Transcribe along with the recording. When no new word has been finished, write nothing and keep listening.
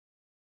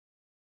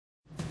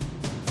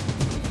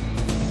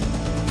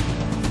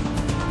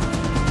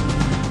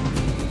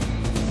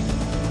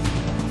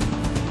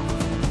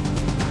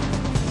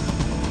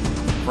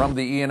From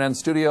the ENN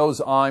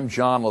studios, I'm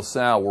John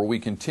LaSalle, where we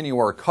continue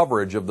our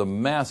coverage of the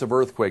massive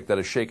earthquake that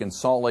has shaken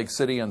Salt Lake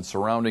City and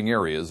surrounding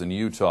areas in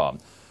Utah.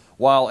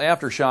 While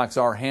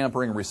aftershocks are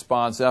hampering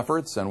response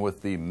efforts, and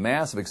with the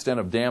massive extent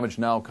of damage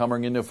now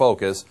coming into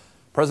focus,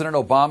 President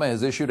Obama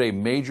has issued a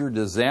major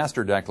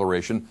disaster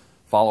declaration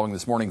following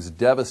this morning's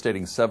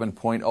devastating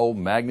 7.0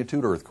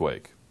 magnitude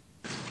earthquake.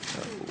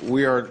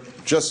 We are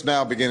just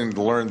now beginning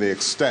to learn the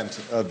extent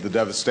of the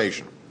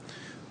devastation,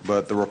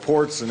 but the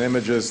reports and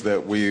images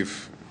that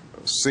we've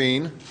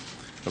seen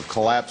of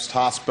collapsed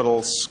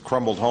hospitals,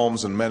 crumbled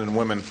homes, and men and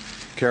women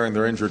carrying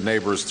their injured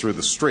neighbors through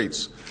the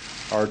streets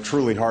are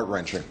truly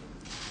heart-wrenching.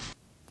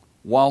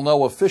 While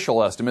no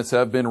official estimates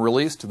have been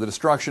released, the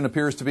destruction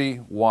appears to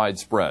be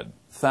widespread.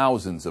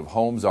 Thousands of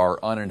homes are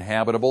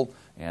uninhabitable,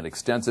 and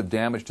extensive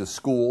damage to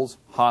schools,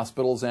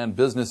 hospitals, and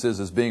businesses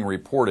is being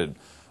reported.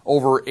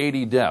 Over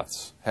 80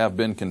 deaths have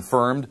been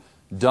confirmed,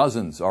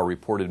 dozens are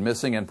reported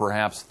missing, and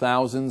perhaps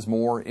thousands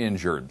more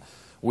injured.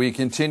 We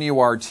continue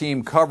our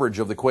team coverage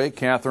of the quake.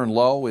 Catherine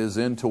Lowe is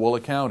in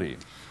Tooele County.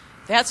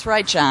 That's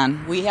right,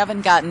 John. We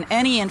haven't gotten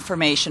any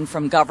information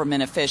from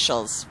government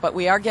officials, but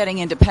we are getting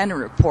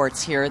independent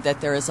reports here that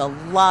there is a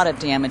lot of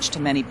damage to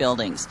many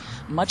buildings.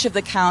 Much of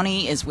the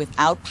county is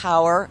without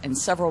power, and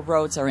several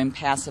roads are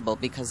impassable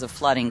because of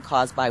flooding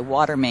caused by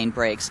water main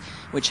breaks,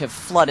 which have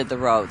flooded the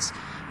roads.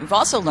 We've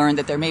also learned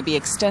that there may be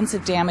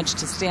extensive damage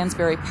to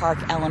Stansbury Park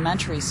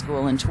Elementary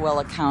School in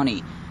Tooele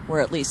County, where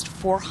at least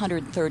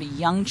 430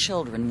 young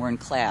children were in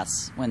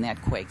class when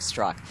that quake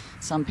struck.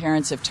 Some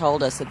parents have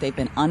told us that they've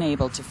been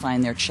unable to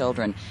find their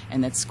children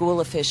and that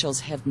school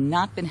officials have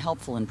not been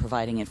helpful in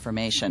providing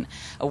information.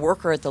 A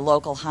worker at the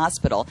local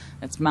hospital,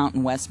 that's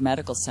Mountain West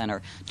Medical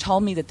Center,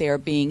 told me that they are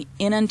being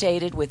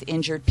inundated with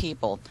injured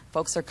people.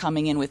 Folks are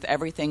coming in with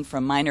everything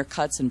from minor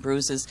cuts and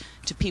bruises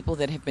to people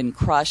that have been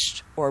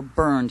crushed or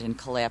burned in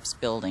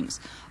collapsed buildings.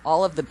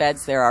 All of the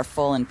beds there are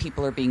full, and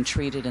people are being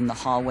treated in the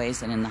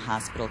hallways and in the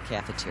hospital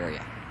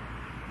cafeteria.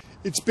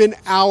 It's been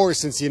hours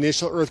since the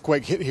initial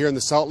earthquake hit here in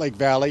the Salt Lake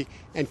Valley,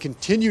 and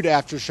continued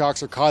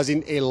aftershocks are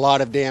causing a lot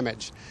of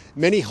damage.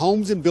 Many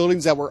homes and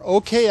buildings that were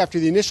okay after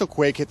the initial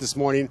quake hit this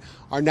morning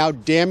are now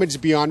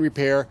damaged beyond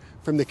repair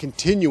from the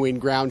continuing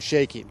ground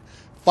shaking.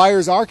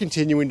 Fires are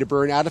continuing to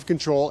burn out of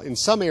control in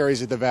some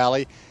areas of the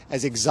valley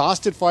as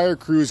exhausted fire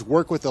crews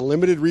work with the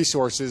limited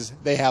resources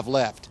they have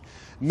left.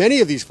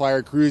 Many of these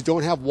fire crews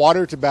don't have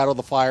water to battle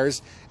the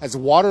fires, as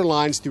water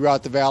lines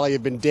throughout the valley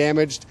have been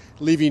damaged,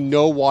 leaving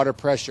no water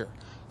pressure.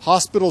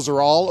 Hospitals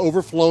are all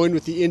overflowing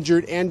with the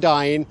injured and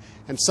dying,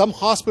 and some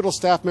hospital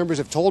staff members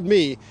have told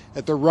me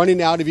that they're running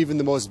out of even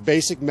the most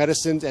basic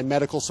medicines and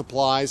medical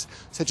supplies,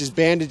 such as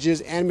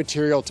bandages and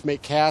material to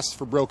make casts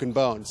for broken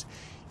bones.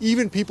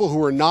 Even people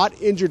who are not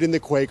injured in the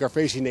quake are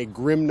facing a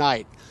grim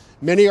night.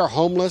 Many are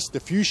homeless, the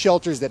few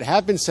shelters that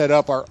have been set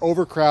up are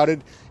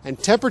overcrowded, and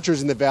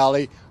temperatures in the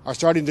valley are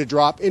starting to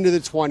drop into the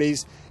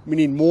 20s,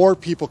 meaning more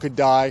people could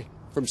die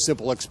from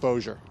simple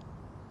exposure.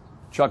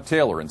 Chuck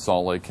Taylor in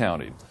Salt Lake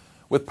County.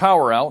 With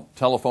power out,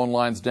 telephone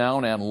lines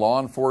down, and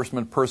law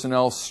enforcement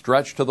personnel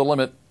stretched to the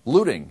limit,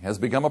 looting has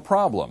become a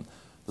problem.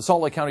 The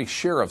Salt Lake County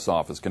Sheriff's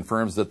Office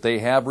confirms that they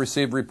have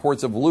received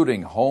reports of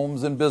looting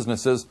homes and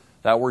businesses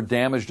that were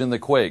damaged in the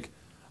quake.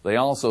 They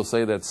also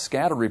say that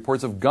scattered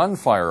reports of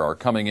gunfire are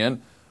coming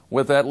in,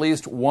 with at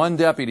least one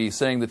deputy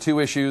saying the two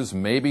issues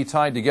may be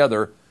tied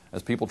together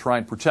as people try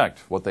and protect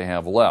what they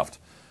have left.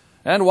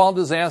 And while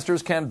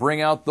disasters can bring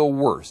out the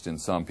worst in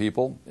some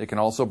people, it can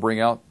also bring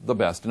out the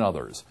best in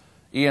others.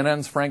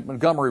 ENN's Frank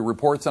Montgomery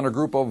reports on a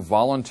group of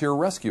volunteer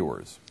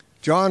rescuers.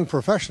 John,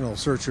 professional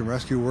search and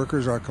rescue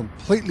workers are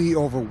completely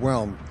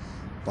overwhelmed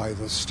by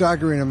the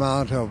staggering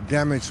amount of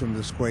damage from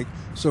this quake,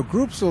 so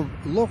groups of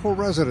local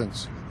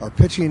residents are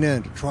pitching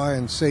in to try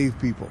and save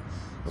people.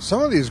 Well,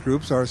 some of these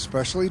groups are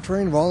specially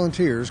trained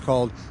volunteers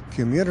called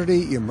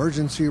Community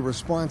Emergency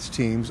Response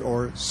Teams,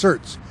 or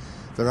CERTs.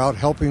 They're out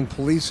helping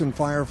police and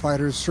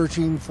firefighters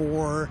searching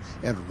for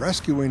and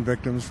rescuing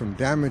victims from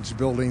damaged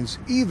buildings,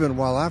 even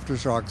while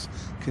aftershocks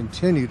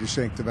continue to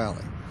shake the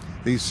valley.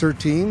 These CERT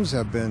teams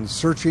have been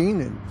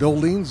searching in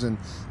buildings and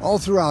all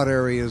throughout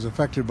areas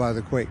affected by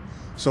the quake.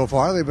 So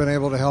far, they've been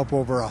able to help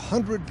over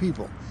 100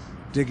 people,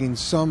 digging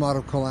some out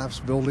of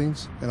collapsed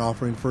buildings and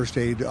offering first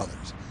aid to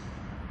others.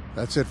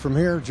 That's it from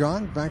here.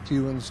 John, back to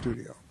you in the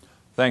studio.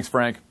 Thanks,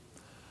 Frank.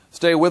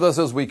 Stay with us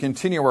as we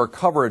continue our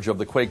coverage of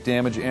the quake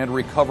damage and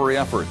recovery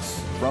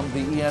efforts. From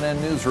the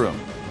ENN Newsroom,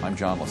 I'm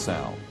John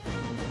LaSalle.